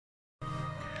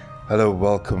Hello,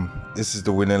 welcome. This is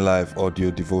the Winning Life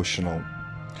audio devotional.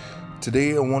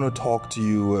 Today I want to talk to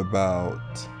you about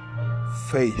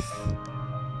faith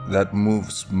that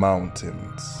moves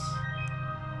mountains.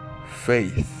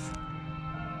 Faith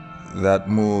that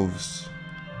moves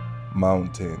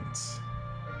mountains.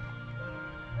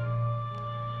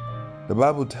 The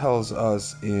Bible tells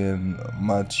us in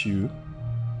Matthew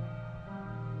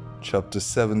chapter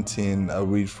 17, I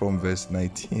read from verse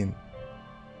 19.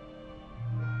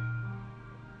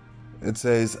 It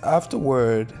says,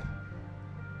 afterward,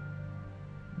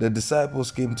 the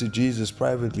disciples came to Jesus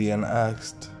privately and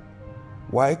asked,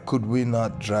 why could we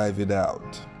not drive it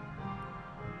out?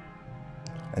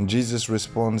 And Jesus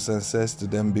responds and says to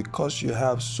them, because you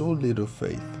have so little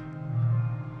faith.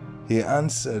 He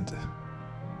answered,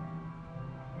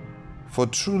 for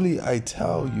truly I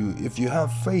tell you, if you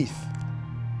have faith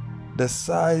the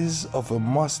size of a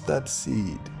mustard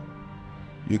seed,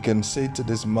 you can say to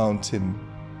this mountain,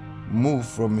 move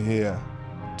from here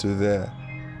to there,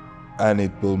 and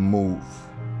it will move.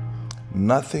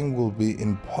 Nothing will be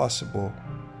impossible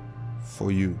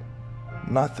for you.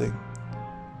 Nothing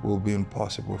will be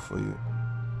impossible for you.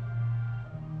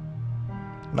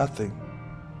 Nothing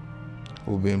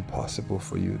will be impossible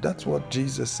for you. That's what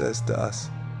Jesus says to us.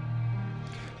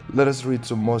 Let us read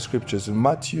some more scriptures. In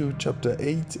Matthew chapter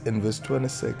 8 and verse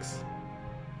 26,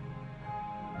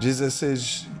 Jesus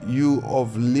says, you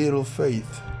of little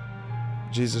faith.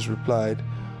 Jesus replied,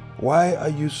 why are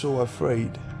you so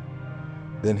afraid?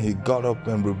 Then he got up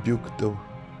and rebuked the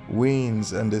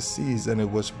winds and the seas, and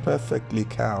it was perfectly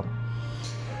calm.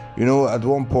 You know, at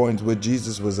one point where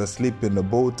Jesus was asleep in the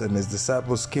boat and his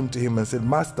disciples came to him and said,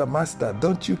 Master, Master,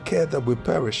 don't you care that we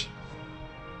perish?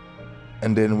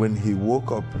 And then when he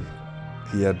woke up,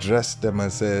 he addressed them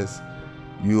and says,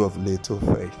 you of little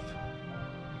faith,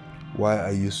 why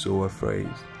are you so afraid?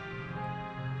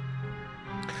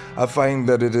 I find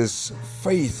that it is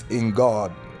faith in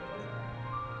God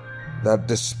that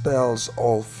dispels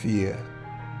all fear.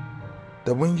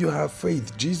 That when you have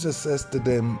faith, Jesus says to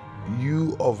them,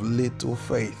 you of little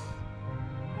faith,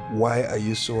 why are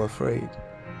you so afraid?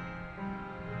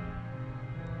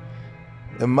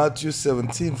 In Matthew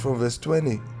 17 from verse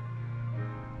 20,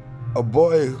 a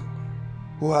boy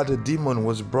who had a demon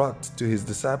was brought to his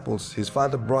disciples. His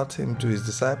father brought him to his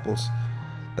disciples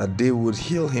that they would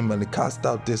heal him and cast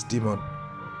out this demon.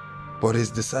 But his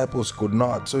disciples could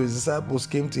not. So his disciples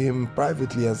came to him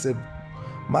privately and said,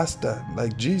 Master,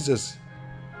 like Jesus,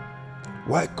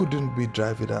 why couldn't we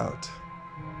drive it out?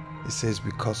 He says,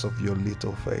 because of your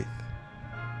little faith.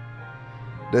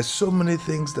 There's so many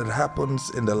things that happens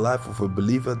in the life of a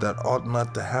believer that ought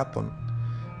not to happen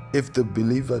if the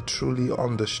believer truly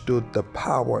understood the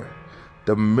power,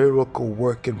 the miracle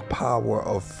working power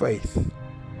of faith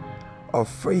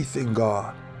in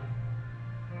God.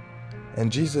 And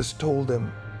Jesus told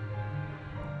them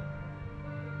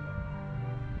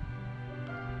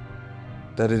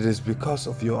that it is because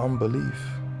of your unbelief.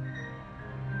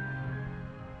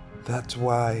 That's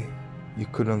why you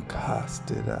couldn't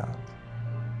cast it out.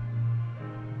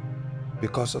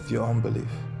 Because of your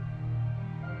unbelief.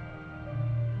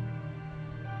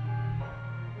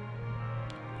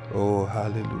 Oh,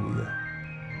 hallelujah.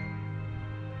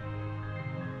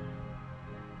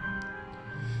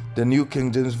 The New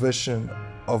King James Version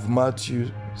of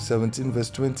Matthew 17 verse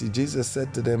 20, Jesus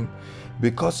said to them,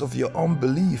 because of your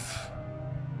unbelief,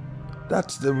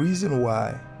 that's the reason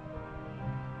why.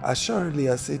 Assuredly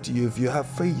I say to you, if you have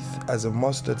faith as a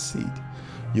mustard seed,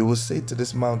 you will say to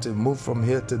this mountain, move from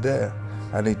here to there,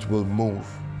 and it will move,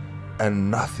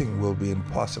 and nothing will be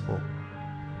impossible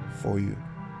for you.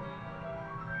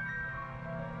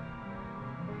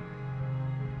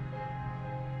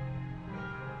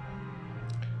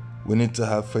 We need to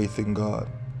have faith in God.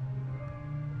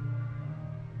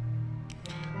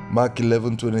 Mark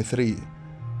 11:23,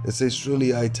 it says,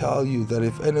 truly I tell you that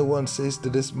if anyone says to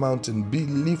this mountain, be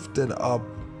lifted up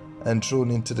and thrown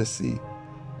into the sea,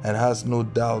 and has no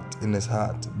doubt in his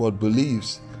heart, but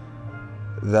believes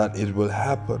that it will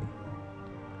happen,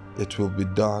 it will be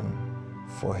done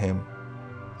for him.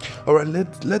 All right,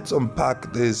 let's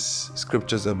unpack these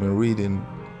scriptures I've been reading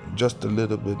just a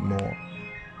little bit more.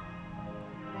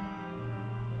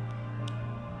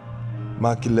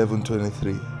 Mark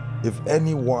 11:23, if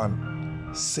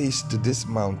anyone says to this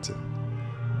mountain,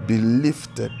 be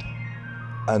lifted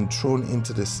and thrown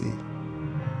into the sea,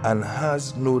 and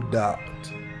has no doubt.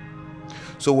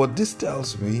 So what this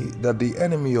tells me, that the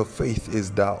enemy of faith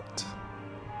is doubt.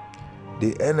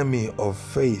 The enemy of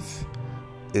faith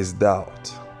is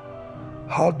doubt.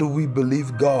 How do we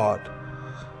believe God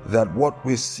that what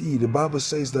we see, the Bible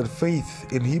says that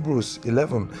faith in Hebrews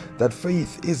 11, that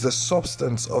faith is the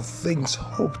substance of things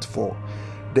hoped for,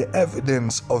 the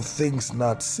evidence of things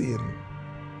not seen.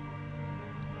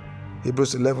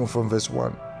 Hebrews 11 from verse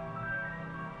 1.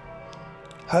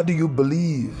 How do you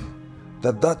believe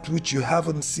that which you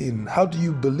haven't seen, how do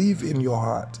you believe in your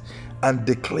heart and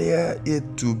declare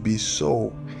it to be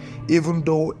so, even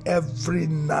though every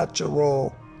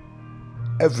natural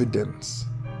evidence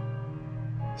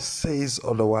says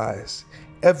otherwise?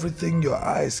 Everything your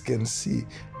eyes can see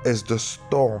is the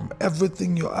storm.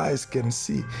 Everything your eyes can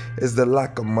see is the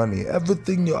lack of money.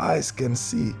 Everything your eyes can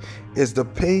see is the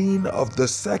pain of the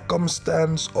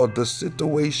circumstance or the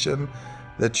situation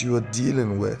that you are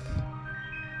dealing with.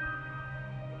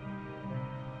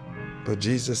 But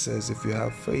Jesus says if you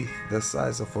have faith the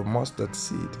size of a mustard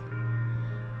seed,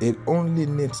 it only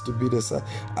needs to be the size,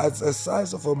 as a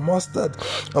size of a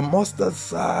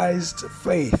mustard-sized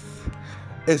faith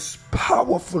is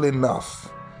powerful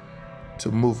enough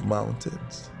to move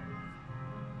mountains.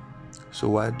 So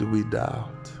why do we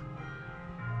doubt?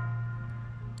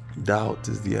 Doubt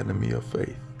is the enemy of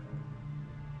faith.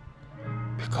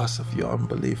 Because of your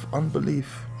unbelief.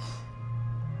 Unbelief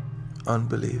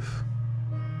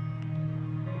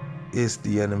is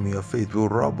the enemy of faith. It will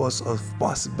rob us of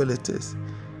possibilities.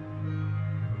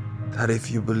 That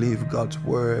if you believe God's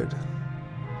word,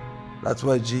 that's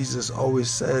why Jesus always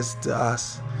says to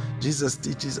us, Jesus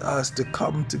teaches us to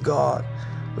come to God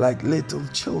like little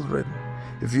children.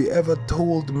 If you ever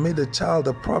made a child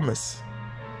a promise,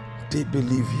 they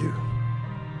believe you.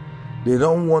 They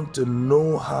don't want to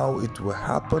know how it will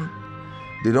happen.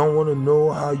 They don't want to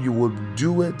know how you will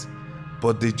do it,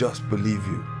 but they just believe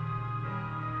you.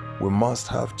 We must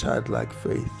have childlike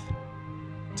faith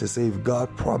to say, if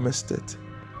God promised it,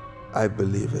 I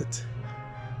believe it.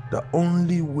 The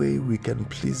only way we can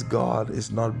please God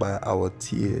is not by our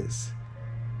tears.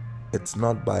 It's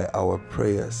not by our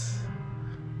prayers.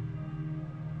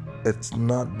 It's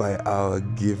not by our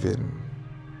giving.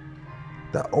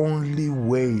 The only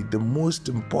way, the most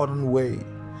important way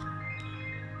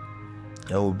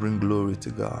that will bring glory to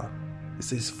God. It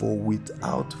says, for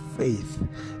without faith,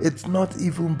 it's not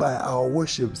even by our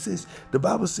worship. It says, the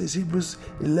Bible says, Hebrews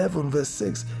 11 verse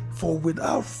 6, for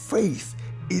without faith,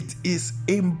 it is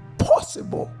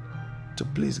impossible to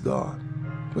please God.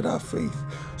 Without faith.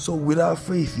 So without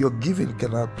faith, your giving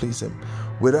cannot please Him.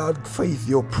 Without faith,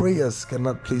 your prayers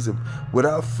cannot please Him.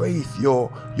 Without faith,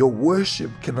 your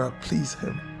worship cannot please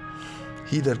Him.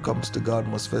 He that comes to God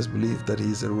must first believe that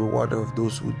He is a rewarder of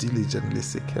those who diligently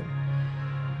seek Him.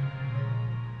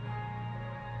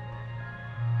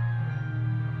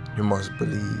 You must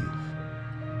believe.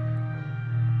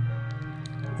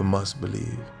 You must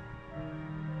believe.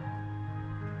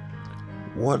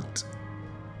 What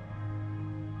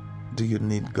do you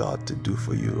need God to do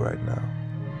for you right now?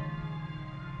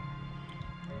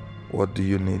 What do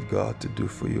you need God to do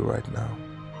for you right now?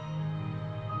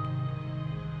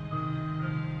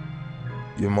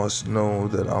 You must know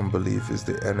that unbelief is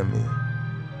the enemy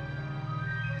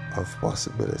of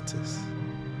possibilities.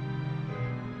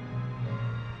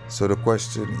 So the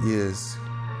question is,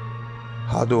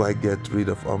 how do I get rid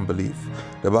of unbelief?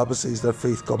 The Bible says that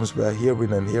faith comes by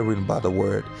hearing, and hearing by the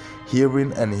word.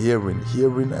 Hearing and hearing,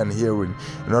 hearing and hearing.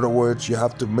 In other words, you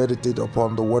have to meditate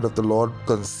upon the word of the Lord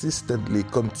consistently,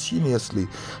 continuously.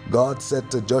 God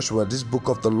said to Joshua, this book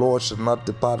of the Lord shall not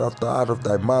depart out of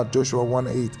thy mouth, Joshua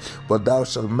 1:8, but thou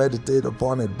shalt meditate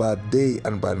upon it by day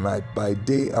and by night, by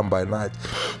day and by night.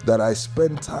 That I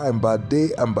spend time by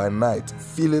day and by night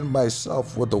filling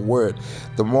myself with the word.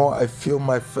 The more I fill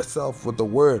myself with the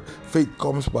word, faith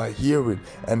comes by hearing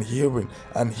and hearing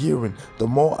and hearing. The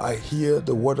more I hear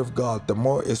the word of God, the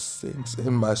more it sinks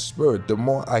in my spirit, the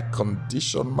more I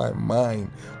condition my mind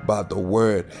by the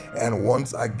word. And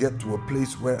once I get to a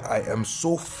place where I am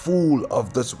so full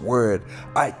of this word,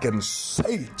 I can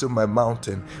say to my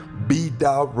mountain, be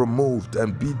thou removed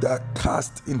and be thou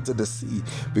cast into the sea,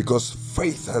 because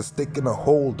faith has taken a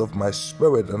hold of my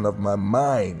spirit and of my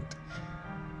mind.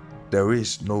 There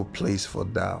is no place for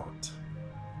doubt.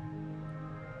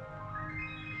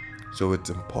 So it's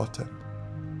important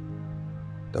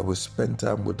that we spend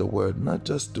time with the word, not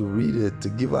just to read it, to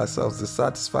give ourselves the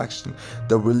satisfaction,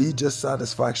 the religious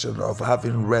satisfaction of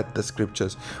having read the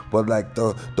scriptures, but like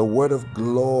the word of the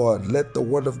Lord. Let the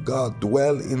word of God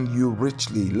dwell in you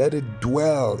richly. Let it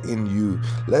dwell in you.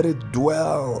 Let it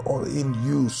dwell in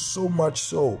you so much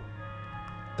so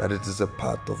that it is a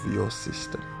part of your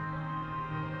system.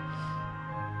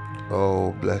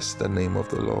 Oh, bless the name of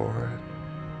the Lord.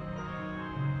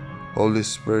 Holy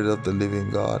Spirit of the living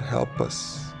God, help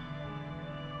us.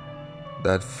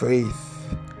 that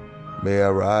faith may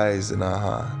arise in our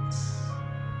hearts.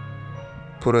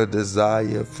 Put a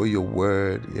desire for your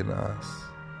word in us.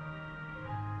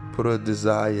 Put a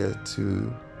desire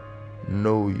to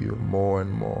know you more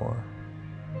and more.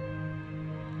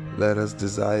 Let us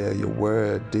desire your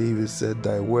word. David said,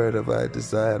 thy word have I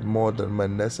desired more than my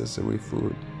necessary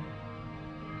food.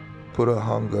 Put a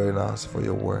hunger in us for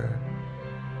your word,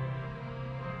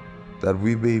 that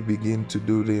we may begin to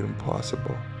do the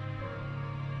impossible.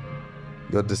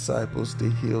 Your disciples, they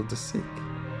healed the sick.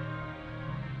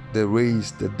 They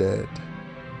raised the dead.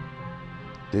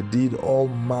 They did all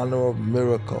manner of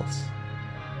miracles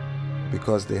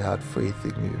because they had faith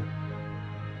in you.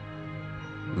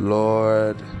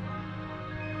 Lord,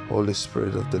 Holy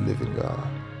Spirit of the living God,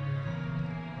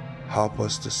 help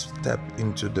us to step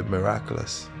into the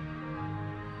miraculous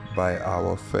by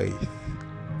our faith.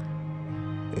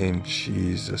 In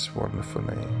Jesus' wonderful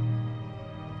name.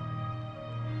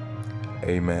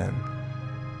 Amen.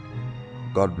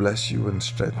 God bless you and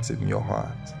strengthen your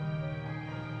heart,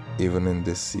 even in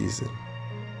this season.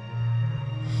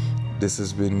 This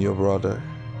has been your brother,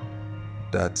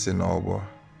 that's in Obo.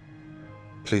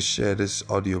 Please share this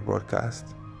audio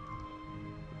broadcast.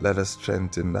 Let us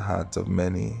strengthen the hearts of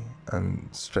many and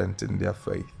strengthen their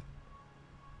faith.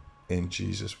 In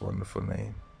Jesus' wonderful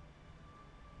name.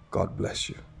 God bless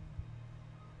you.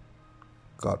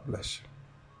 God bless you.